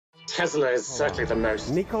Tesla is certainly the most.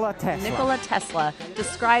 Nikola Tesla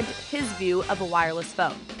described his view of a wireless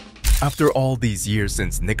phone. After all these years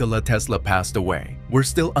since Nikola Tesla passed away, we're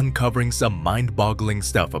still uncovering some mind-boggling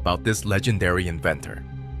stuff about this legendary inventor.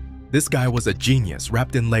 This guy was a genius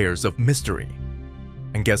wrapped in layers of mystery.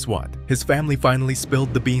 And guess what? His family finally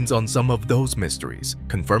spilled the beans on some of those mysteries,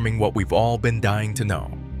 confirming what we've all been dying to know.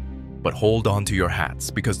 But hold on to your hats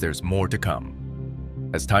because there's more to come.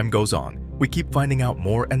 As time goes on, we keep finding out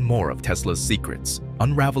more and more of Tesla's secrets,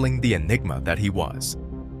 unraveling the enigma that he was.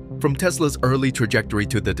 From Tesla's early trajectory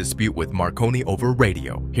to the dispute with Marconi over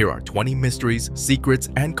radio, here are 20 mysteries, secrets,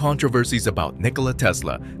 and controversies about Nikola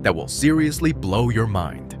Tesla that will seriously blow your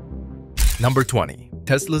mind. Number 20.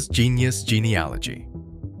 Tesla's Genius Genealogy.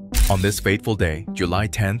 On this fateful day, July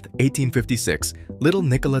 10, 1856, little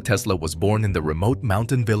Nikola Tesla was born in the remote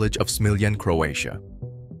mountain village of Smiljan, Croatia.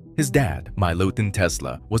 His dad, Milutin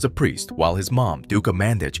Tesla, was a priest, while his mom, Duka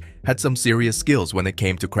Mandic, had some serious skills when it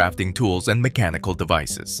came to crafting tools and mechanical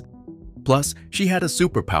devices. Plus, she had a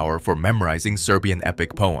superpower for memorizing Serbian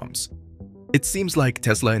epic poems. It seems like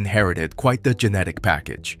Tesla inherited quite the genetic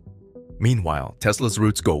package. Meanwhile, Tesla's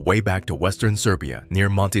roots go way back to western Serbia, near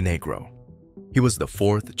Montenegro. He was the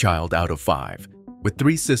fourth child out of 5, with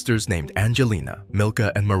 3 sisters named Angelina,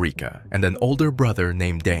 Milka, and Marika, and an older brother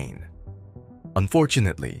named Dane.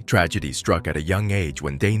 Unfortunately, tragedy struck at a young age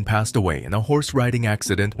when Dane passed away in a horse-riding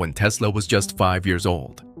accident when Tesla was just 5 years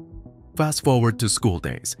old. Fast forward to school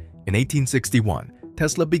days. In 1861,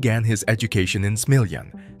 Tesla began his education in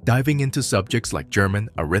Smiljan, diving into subjects like German,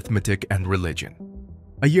 arithmetic, and religion.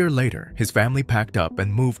 A year later, his family packed up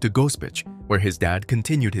and moved to Gospic, where his dad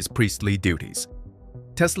continued his priestly duties.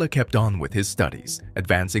 Tesla kept on with his studies,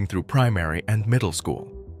 advancing through primary and middle school.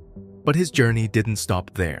 But his journey didn't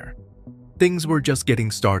stop there. Things were just getting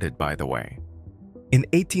started, by the way. In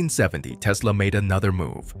 1870, Tesla made another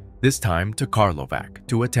move, this time to Karlovac,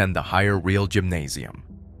 to attend the Higher Real Gymnasium.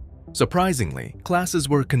 Surprisingly, classes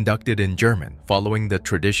were conducted in German, following the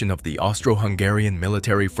tradition of the Austro-Hungarian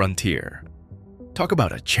military frontier. Talk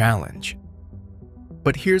about a challenge.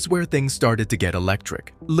 But here's where things started to get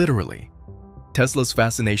electric, literally. Tesla's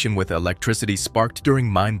fascination with electricity sparked during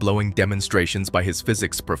mind-blowing demonstrations by his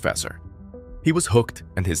physics professor. He was hooked,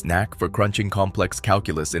 and his knack for crunching complex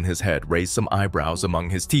calculus in his head raised some eyebrows among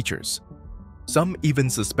his teachers. Some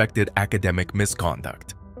even suspected academic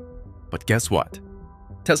misconduct. But guess what?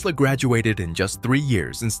 Tesla graduated in just 3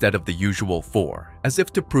 years instead of the usual 4, as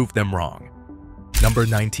if to prove them wrong. Number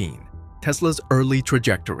 19. Tesla's early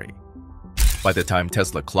trajectory. By the time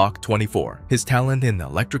Tesla clocked 24, his talent in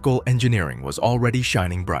electrical engineering was already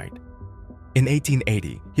shining bright. In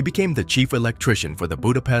 1880, he became the chief electrician for the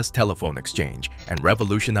Budapest Telephone Exchange and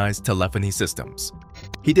revolutionized telephony systems.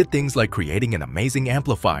 He did things like creating an amazing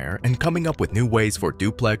amplifier and coming up with new ways for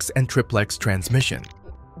duplex and triplex transmission.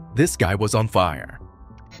 This guy was on fire.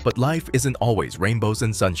 But life isn't always rainbows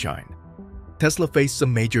and sunshine. Tesla faced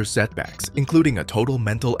some major setbacks, including a total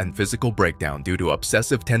mental and physical breakdown due to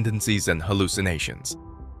obsessive tendencies and hallucinations.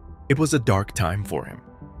 It was a dark time for him.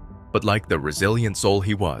 But like the resilient soul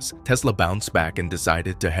he was, Tesla bounced back and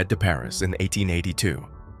decided to head to Paris in 1882.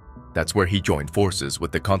 That's where he joined forces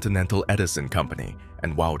with the Continental Edison Company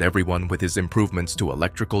and wowed everyone with his improvements to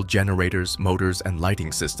electrical generators, motors, and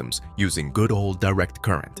lighting systems using good old direct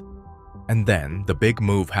current. And then the big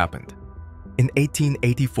move happened. In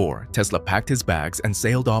 1884, Tesla packed his bags and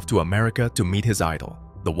sailed off to America to meet his idol,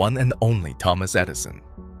 the one and only Thomas Edison.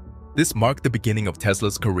 This marked the beginning of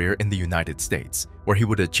Tesla's career in the United States, where he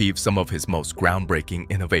would achieve some of his most groundbreaking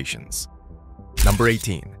innovations. Number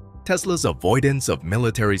 18. Tesla's avoidance of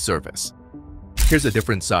military service. Here's a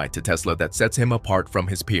different side to Tesla that sets him apart from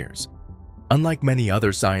his peers. Unlike many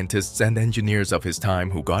other scientists and engineers of his time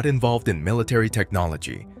who got involved in military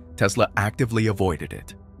technology, Tesla actively avoided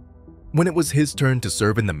it. When it was his turn to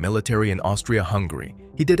serve in the military in Austria-Hungary,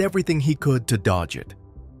 he did everything he could to dodge it.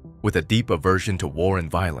 With a deep aversion to war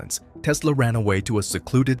and violence, Tesla ran away to a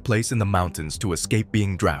secluded place in the mountains to escape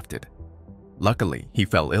being drafted. Luckily, he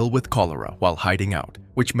fell ill with cholera while hiding out,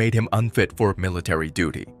 which made him unfit for military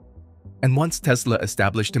duty. And once Tesla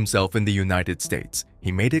established himself in the United States,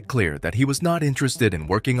 he made it clear that he was not interested in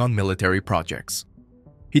working on military projects.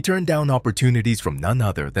 He turned down opportunities from none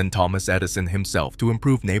other than Thomas Edison himself to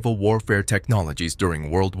improve naval warfare technologies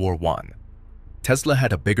during World War I. Tesla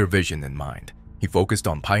had a bigger vision in mind. He focused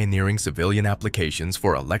on pioneering civilian applications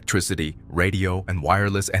for electricity, radio, and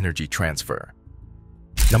wireless energy transfer.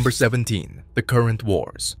 Number 17. The current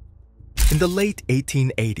wars. In the late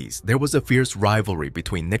 1880s, there was a fierce rivalry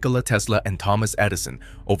between Nikola Tesla and Thomas Edison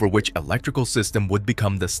over which electrical system would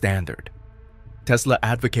become the standard. Tesla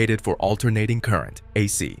advocated for alternating current,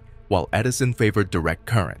 AC, while Edison favored direct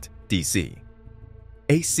current, DC.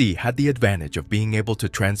 AC had the advantage of being able to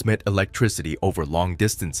transmit electricity over long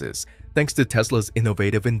distances thanks to Tesla's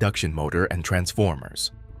innovative induction motor and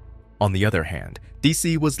transformers. On the other hand,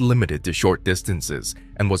 DC was limited to short distances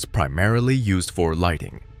and was primarily used for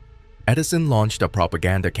lighting. Edison launched a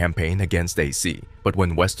propaganda campaign against AC, but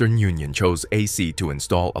when Western Union chose AC to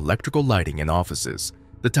install electrical lighting in offices,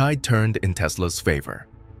 the tide turned in Tesla's favor.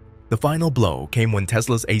 The final blow came when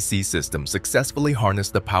Tesla's AC system successfully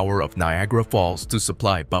harnessed the power of Niagara Falls to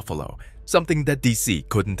supply Buffalo, something that DC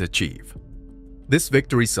couldn't achieve. This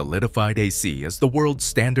victory solidified AC as the world's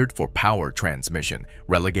standard for power transmission,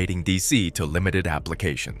 relegating DC to limited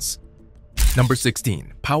applications. Number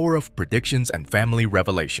 16. Power of predictions and family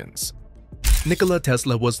revelations. Nikola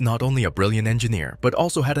Tesla was not only a brilliant engineer, but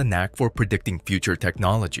also had a knack for predicting future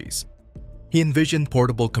technologies. He envisioned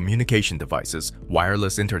portable communication devices,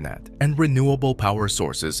 wireless internet, and renewable power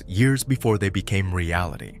sources years before they became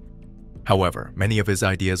reality. However, many of his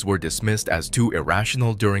ideas were dismissed as too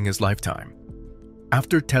irrational during his lifetime.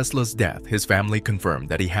 After Tesla's death, his family confirmed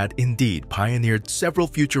that he had indeed pioneered several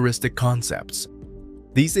futuristic concepts.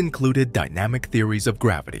 These included dynamic theories of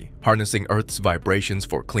gravity, harnessing Earth's vibrations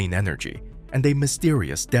for clean energy, and a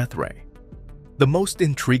mysterious death ray. The most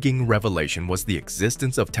intriguing revelation was the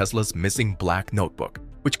existence of Tesla's missing black notebook,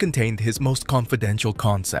 which contained his most confidential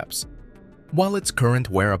concepts. While its current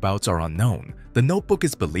whereabouts are unknown, the notebook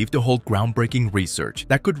is believed to hold groundbreaking research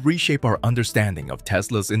that could reshape our understanding of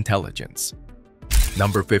Tesla's intelligence.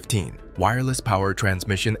 Number 15. Wireless power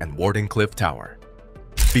transmission and Wardenclyffe Tower.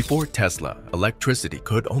 Before Tesla, electricity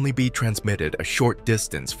could only be transmitted a short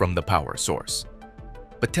distance from the power source.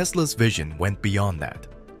 But Tesla's vision went beyond that.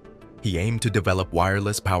 He aimed to develop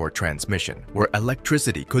wireless power transmission where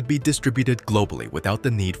electricity could be distributed globally without the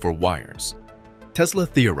need for wires. Tesla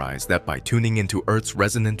theorized that by tuning into Earth's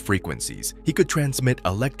resonant frequencies, he could transmit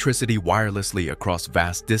electricity wirelessly across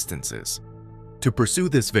vast distances. To pursue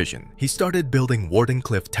this vision, he started building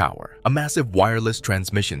Wardenclyffe Tower, a massive wireless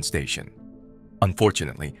transmission station.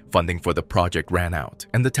 Unfortunately, funding for the project ran out,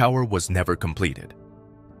 and the tower was never completed.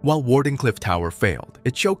 While Wardenclyffe Tower failed,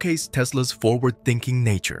 it showcased Tesla's forward-thinking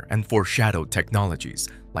nature and foreshadowed technologies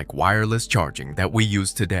like wireless charging that we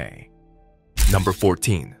use today. Number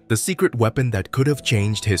 14. The secret weapon that could have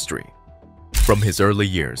changed history. From his early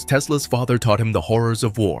years, Tesla's father taught him the horrors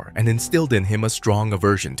of war and instilled in him a strong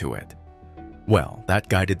aversion to it. Well, that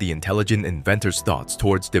guided the intelligent inventor's thoughts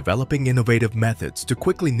towards developing innovative methods to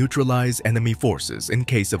quickly neutralize enemy forces in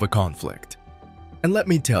case of a conflict. And let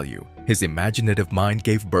me tell you, his imaginative mind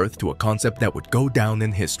gave birth to a concept that would go down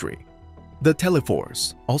in history: the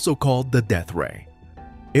teleforce, also called the death ray.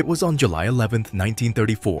 It was on July 11,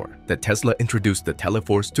 1934, that Tesla introduced the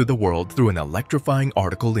teleforce to the world through an electrifying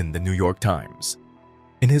article in the New York Times.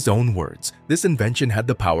 In his own words, this invention had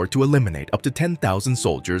the power to eliminate up to 10,000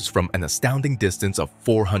 soldiers from an astounding distance of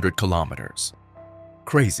 400 kilometers.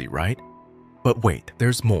 Crazy, right? But wait,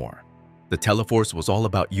 there's more. The teleforce was all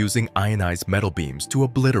about using ionized metal beams to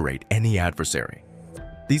obliterate any adversary.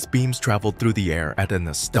 These beams traveled through the air at an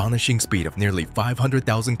astonishing speed of nearly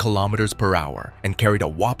 500,000 kilometers per hour and carried a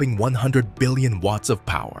whopping 100 billion watts of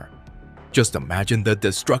power. Just imagine the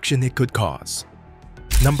destruction it could cause.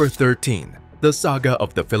 Number 13. The Saga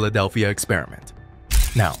of the Philadelphia Experiment.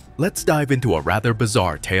 Now, let's dive into a rather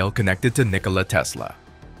bizarre tale connected to Nikola Tesla.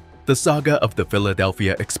 The Saga of the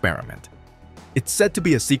Philadelphia Experiment. It's said to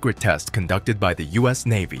be a secret test conducted by the US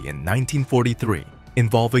Navy in 1943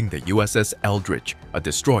 involving the USS Eldridge, a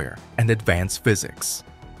destroyer, and advanced physics.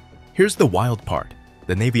 Here's the wild part.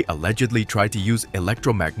 The Navy allegedly tried to use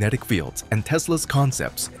electromagnetic fields and Tesla's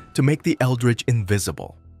concepts to make the Eldridge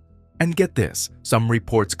invisible. And get this, some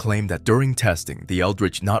reports claim that during testing, the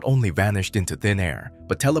Eldridge not only vanished into thin air,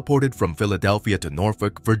 but teleported from Philadelphia to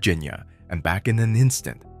Norfolk, Virginia, and back in an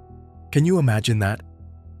instant. Can you imagine that?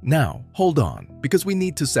 Now, hold on, because we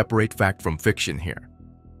need to separate fact from fiction here.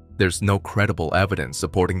 There's no credible evidence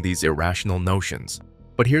supporting these irrational notions,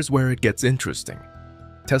 but here's where it gets interesting.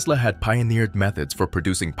 Tesla had pioneered methods for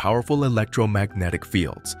producing powerful electromagnetic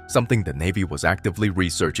fields, something the Navy was actively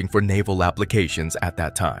researching for naval applications at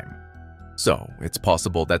that time. So, it's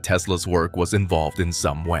possible that Tesla's work was involved in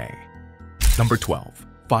some way. Number 12.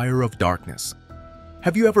 Fire of darkness.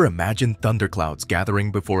 Have you ever imagined thunderclouds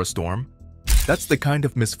gathering before a storm? That's the kind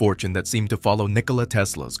of misfortune that seemed to follow Nikola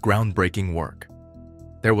Tesla's groundbreaking work.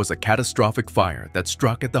 There was a catastrophic fire that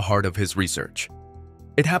struck at the heart of his research.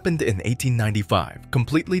 It happened in 1895,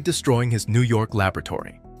 completely destroying his New York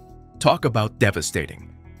laboratory. Talk about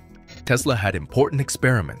devastating. Tesla had important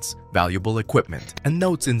experiments, valuable equipment, and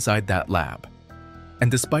notes inside that lab.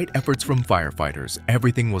 and despite efforts from firefighters,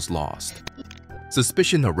 everything was lost.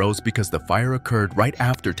 Suspicion arose because the fire occurred right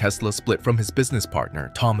after Tesla split from his business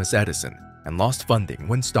partner, Thomas Edison, and lost funding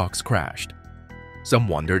when stocks crashed. Some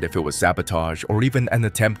wondered if it was sabotage or even an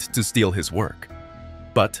attempt to steal his work.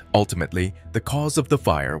 But ultimately, the cause of the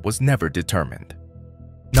fire was never determined.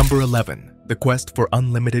 Number 11. The quest for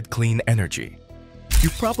unlimited clean energy.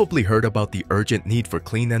 You've probably heard about the urgent need for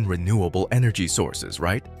clean and renewable energy sources,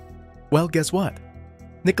 right? Well, guess what?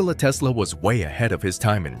 Nikola Tesla was way ahead of his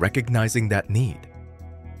time in recognizing that need.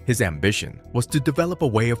 His ambition was to develop a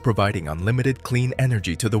way of providing unlimited clean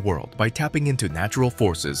energy to the world by tapping into natural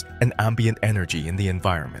forces and ambient energy in the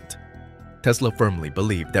environment. Tesla firmly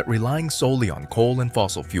believed that relying solely on coal and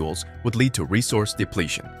fossil fuels would lead to resource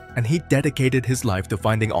depletion, and he dedicated his life to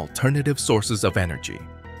finding alternative sources of energy.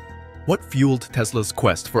 What fueled Tesla's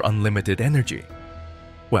quest for unlimited energy?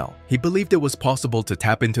 Well, he believed it was possible to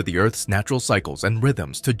tap into the Earth's natural cycles and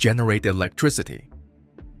rhythms to generate electricity.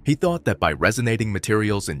 He thought that by resonating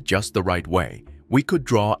materials in just the right way, we could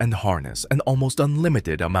draw and harness an almost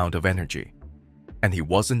unlimited amount of energy. And he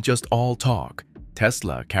wasn't just all talk.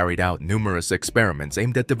 Tesla carried out numerous experiments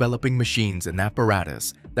aimed at developing machines and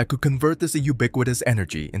apparatus that could convert this ubiquitous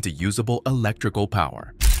energy into usable electrical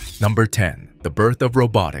power. Number 10. The birth of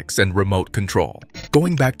robotics and remote control.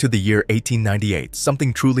 Going back to the year 1898,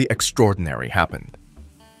 something truly extraordinary happened.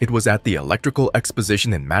 It was at the Electrical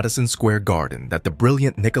Exposition in Madison Square Garden that the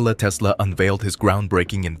brilliant Nikola Tesla unveiled his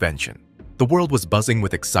groundbreaking invention. The world was buzzing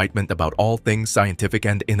with excitement about all things scientific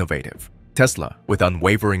and innovative. Tesla, with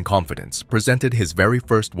unwavering confidence, presented his very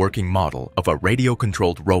first working model of a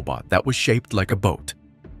radio-controlled robot that was shaped like a boat.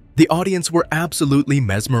 The audience were absolutely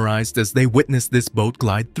mesmerized as they witnessed this boat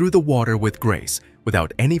glide through the water with grace,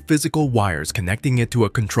 without any physical wires connecting it to a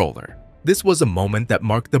controller. This was a moment that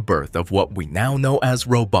marked the birth of what we now know as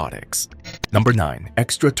robotics. Number 9.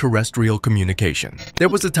 Extraterrestrial communication. There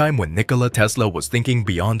was a time when Nikola Tesla was thinking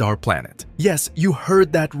beyond our planet. Yes, you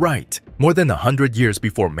heard that right. More than 100 years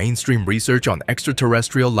before mainstream research on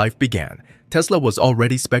extraterrestrial life began, Tesla was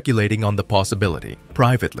already speculating on the possibility.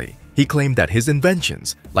 Privately, he claimed that his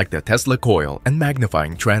inventions, like the Tesla coil and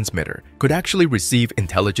magnifying transmitter, could actually receive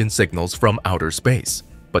intelligent signals from outer space.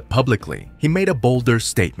 But publicly, he made a bolder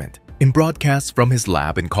statement. In broadcasts from his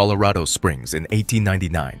lab in Colorado Springs in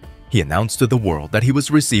 1899, he announced to the world that he was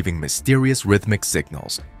receiving mysterious rhythmic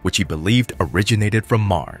signals, which he believed originated from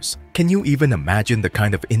Mars. Can you even imagine the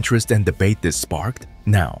kind of interest and debate this sparked?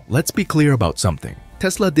 Now, let's be clear about something.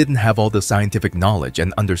 Tesla didn't have all the scientific knowledge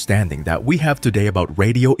and understanding that we have today about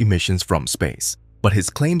radio emissions from space. But his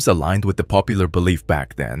claims aligned with the popular belief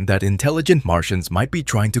back then that intelligent Martians might be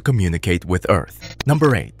trying to communicate with Earth.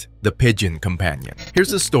 Number 8. The Pigeon Companion.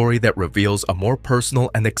 Here's a story that reveals a more personal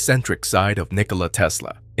and eccentric side of Nikola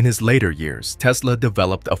Tesla. In his later years, Tesla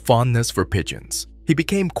developed a fondness for pigeons. He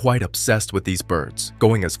became quite obsessed with these birds,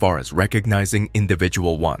 going as far as recognizing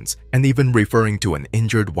individual ones and even referring to an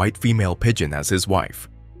injured white female pigeon as his wife.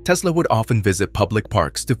 Tesla would often visit public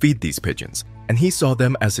parks to feed these pigeons, and he saw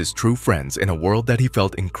them as his true friends in a world that he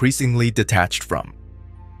felt increasingly detached from.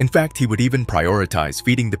 In fact, he would even prioritize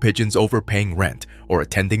feeding the pigeons over paying rent or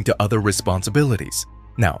attending to other responsibilities.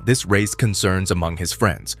 Now, this raised concerns among his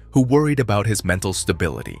friends, who worried about his mental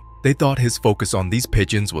stability. They thought his focus on these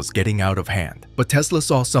pigeons was getting out of hand, but Tesla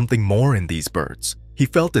saw something more in these birds. He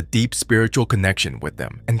felt a deep spiritual connection with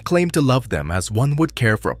them and claimed to love them as one would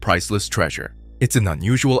care for a priceless treasure. It's an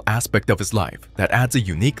unusual aspect of his life that adds a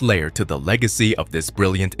unique layer to the legacy of this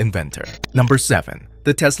brilliant inventor. Number 7.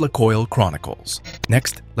 The Tesla Coil Chronicles.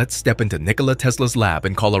 Next, let's step into Nikola Tesla's lab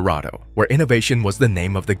in Colorado, where innovation was the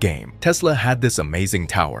name of the game. Tesla had this amazing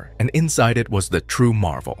tower, and inside it was the true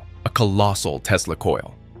marvel, a colossal Tesla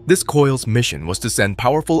coil. This coil's mission was to send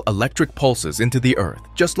powerful electric pulses into the Earth,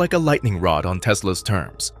 just like a lightning rod on Tesla's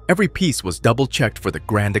terms. Every piece was double-checked for the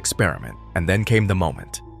grand experiment, and then came the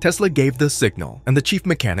moment. Tesla gave the signal, and the chief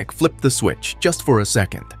mechanic flipped the switch just for a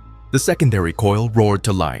second. The secondary coil roared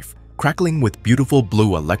to life, crackling with beautiful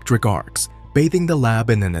blue electric arcs, bathing the lab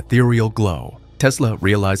in an ethereal glow. Tesla,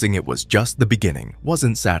 realizing it was just the beginning,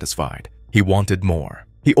 wasn't satisfied. He wanted more.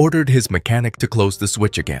 He ordered his mechanic to close the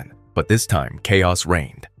switch again, but this time chaos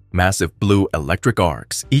reigned. Massive blue electric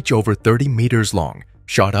arcs, each over 30 meters long,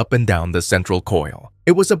 shot up and down the central coil.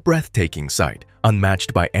 It was a breathtaking sight,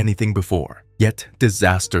 unmatched by anything before. Yet,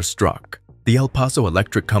 disaster struck. The El Paso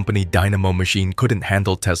Electric Company dynamo machine couldn't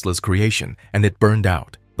handle Tesla's creation, and it burned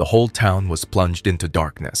out. The whole town was plunged into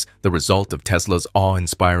darkness, the result of Tesla's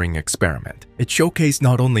awe-inspiring experiment. It showcased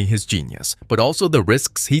not only his genius, but also the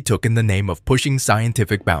risks he took in the name of pushing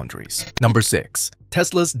scientific boundaries. Number 6.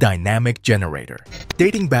 Tesla's dynamic generator.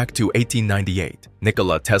 Dating back to 1898,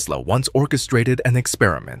 Nikola Tesla once orchestrated an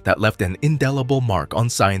experiment that left an indelible mark on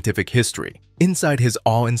scientific history. Inside his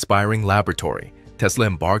awe-inspiring laboratory, Tesla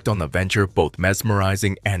embarked on a venture both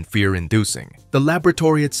mesmerizing and fear-inducing. The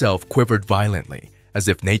laboratory itself quivered violently, as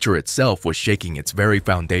if nature itself was shaking its very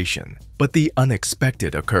foundation. But the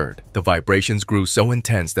unexpected occurred. The vibrations grew so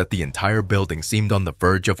intense that the entire building seemed on the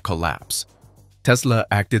verge of collapse. Tesla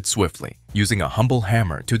acted swiftly, using a humble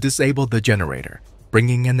hammer to disable the generator,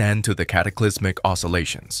 bringing an end to the cataclysmic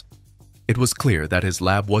oscillations. It was clear that his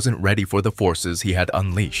lab wasn't ready for the forces he had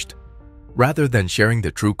unleashed. Rather than sharing the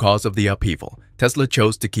true cause of the upheaval, Tesla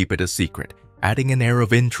chose to keep it a secret, adding an air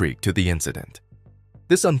of intrigue to the incident.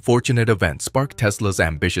 This unfortunate event sparked Tesla's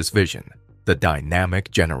ambitious vision, the dynamic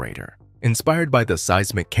generator. Inspired by the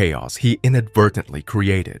seismic chaos he inadvertently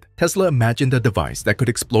created, Tesla imagined a device that could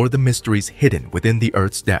explore the mysteries hidden within the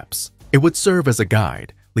Earth's depths. It would serve as a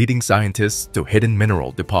guide, leading scientists to hidden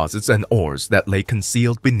mineral deposits and ores that lay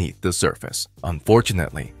concealed beneath the surface.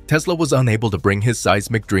 Unfortunately, Tesla was unable to bring his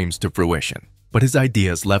seismic dreams to fruition, but his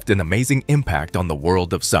ideas left an amazing impact on the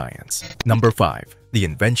world of science. Number 5. The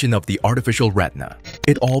invention of the artificial retina.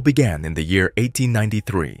 It all began in the year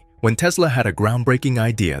 1893, when Tesla had a groundbreaking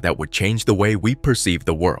idea that would change the way we perceive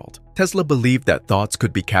the world. Tesla believed that thoughts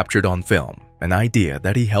could be captured on film, an idea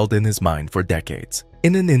that he held in his mind for decades.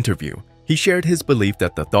 In an interview, he shared his belief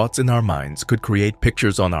that the thoughts in our minds could create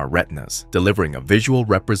pictures on our retinas, delivering a visual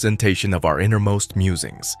representation of our innermost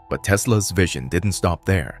musings. But Tesla's vision didn't stop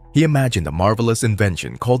there. He imagined a marvelous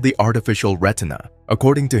invention called the artificial retina.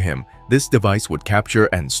 According to him, this device would capture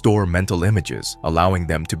and store mental images, allowing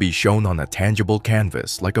them to be shown on a tangible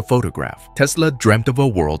canvas like a photograph. Tesla dreamt of a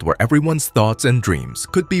world where everyone's thoughts and dreams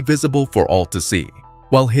could be visible for all to see.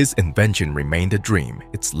 While his invention remained a dream,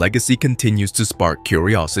 its legacy continues to spark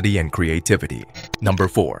curiosity and creativity. Number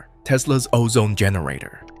 4. Tesla's ozone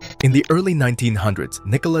generator. In the early 1900s,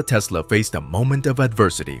 Nikola Tesla faced a moment of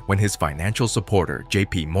adversity when his financial supporter,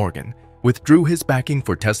 J.P. Morgan, withdrew his backing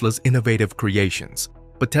for Tesla's innovative creations.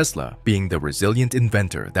 But Tesla, being the resilient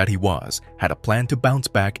inventor that he was, had a plan to bounce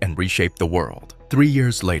back and reshape the world. 3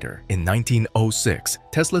 years later, in 1906,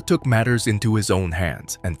 Tesla took matters into his own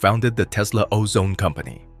hands and founded the Tesla Ozone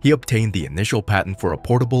Company. He obtained the initial patent for a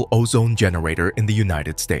portable ozone generator in the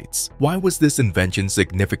United States. Why was this invention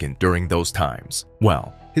significant during those times?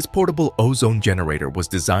 Well, his portable ozone generator was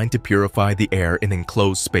designed to purify the air in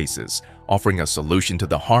enclosed spaces, offering a solution to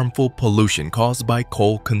the harmful pollution caused by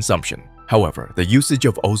coal consumption. However, the usage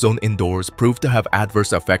of ozone indoors proved to have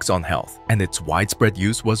adverse effects on health, and its widespread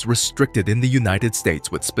use was restricted in the United States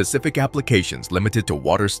with specific applications limited to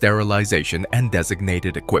water sterilization and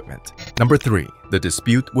designated equipment. Number 3. The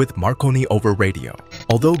dispute with Marconi over radio.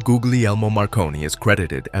 Although Guglielmo Marconi is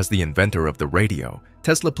credited as the inventor of the radio,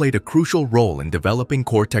 Tesla played a crucial role in developing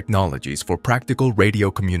core technologies for practical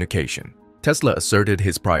radio communication. Tesla asserted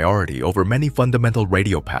his priority over many fundamental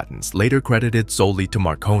radio patents later credited solely to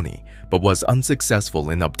Marconi, but was unsuccessful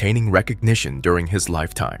in obtaining recognition during his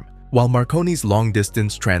lifetime. While Marconi's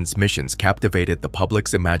long-distance transmissions captivated the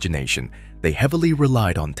public's imagination, they heavily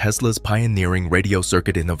relied on Tesla's pioneering radio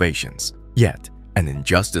circuit innovations. Yet, an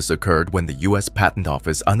injustice occurred when the U.S. Patent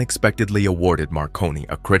Office unexpectedly awarded Marconi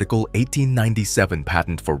a critical 1897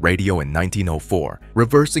 patent for radio in 1904,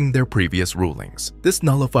 reversing their previous rulings. This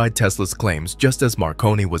nullified Tesla's claims just as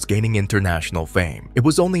Marconi was gaining international fame. It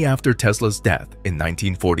was only after Tesla's death in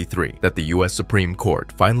 1943 that the U.S. Supreme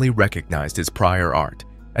Court finally recognized his prior art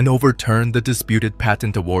and overturned the disputed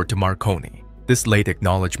patent award to Marconi. This late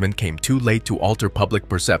acknowledgement came too late to alter public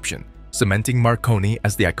perception, cementing Marconi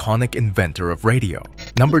as the iconic inventor of radio.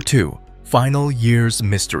 Number 2. Final Years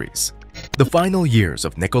Mysteries. The final years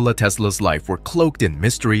of Nikola Tesla's life were cloaked in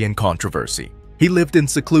mystery and controversy. He lived in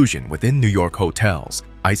seclusion within New York hotels,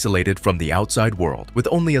 isolated from the outside world with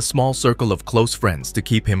only a small circle of close friends to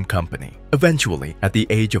keep him company. Eventually, at the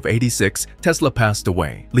age of 86, Tesla passed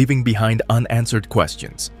away, leaving behind unanswered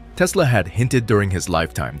questions. Tesla had hinted during his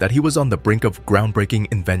lifetime that he was on the brink of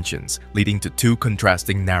groundbreaking inventions, leading to two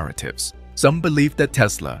contrasting narratives. Some believed that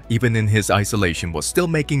Tesla, even in his isolation, was still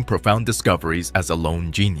making profound discoveries as a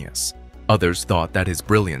lone genius. Others thought that his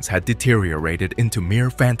brilliance had deteriorated into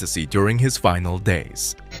mere fantasy during his final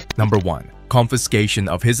days. Number 1. Confiscation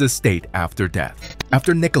of his estate after death.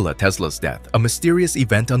 After Nikola Tesla's death, a mysterious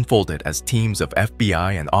event unfolded as teams of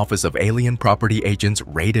FBI and Office of Alien Property agents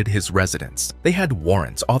raided his residence. They had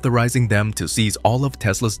warrants authorizing them to seize all of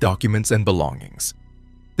Tesla's documents and belongings.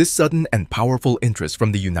 This sudden and powerful interest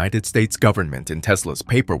from the United States government in Tesla's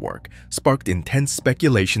paperwork sparked intense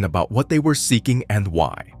speculation about what they were seeking and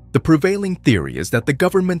why. The prevailing theory is that the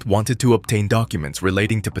government wanted to obtain documents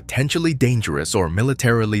relating to potentially dangerous or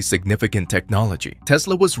militarily significant technology.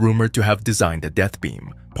 Tesla was rumored to have designed a death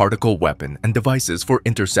beam, particle weapon, and devices for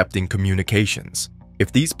intercepting communications.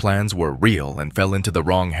 If these plans were real and fell into the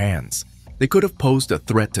wrong hands, they could have posed a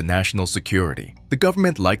threat to national security. The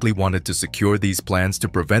government likely wanted to secure these plans to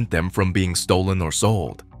prevent them from being stolen or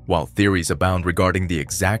sold. While theories abound regarding the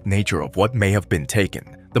exact nature of what may have been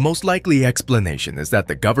taken, the most likely explanation is that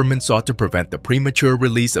the government sought to prevent the premature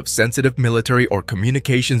release of sensitive military or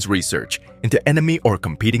communications research into enemy or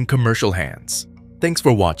competing commercial hands. Thanks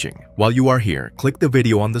for watching. While you are here, click the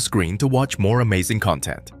video on the screen to watch more amazing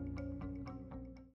content.